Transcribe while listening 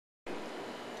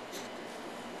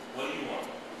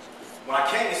When I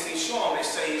came to see Sean, they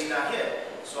say he's not here.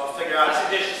 So I figured out... I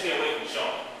suggest you stay away from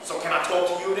Sean. So can I talk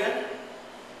to you then?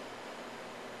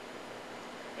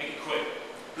 Make it quick.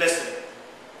 Listen,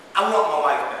 I want my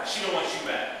wife back. She don't want you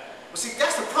back. Well, see,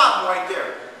 that's the problem right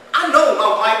there. I know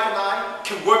my wife and I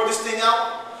can work this thing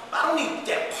out, but I don't need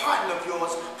that partner of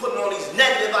yours putting all these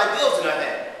negative ideals in her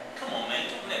head. Come on, man.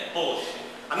 Give me that bullshit.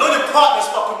 I know your partner's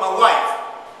fucking my wife.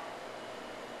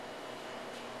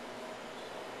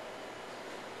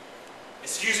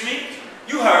 Excuse me?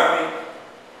 You heard me.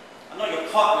 I know your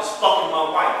partner's fucking my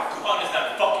wife. Your partner's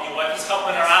not fucking your wife. He's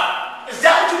helping her out. Is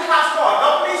that what you cops call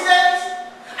help these days?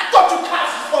 I thought you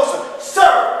cops were supposed to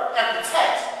serve and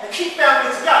protect and keep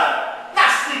families together,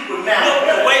 not sleep with now.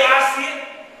 Look, the way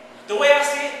I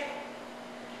see it,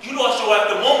 you lost your wife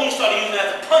the moment you started using it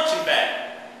as a punching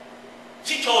bag.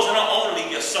 She chose on her own to leave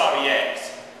your sorry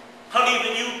ass. Her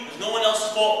leaving you is no one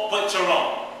else's fault but your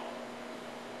own.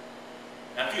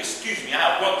 Now, if you excuse me, I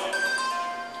have work to do.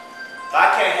 If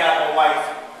I can't have a wife,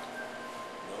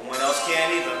 no one else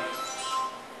can either.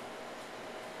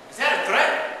 Is that a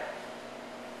threat?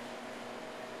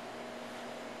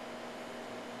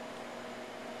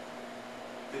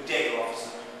 Good day, officer.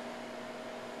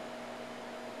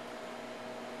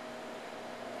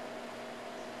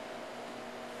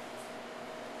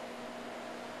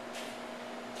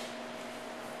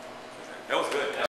 That was good.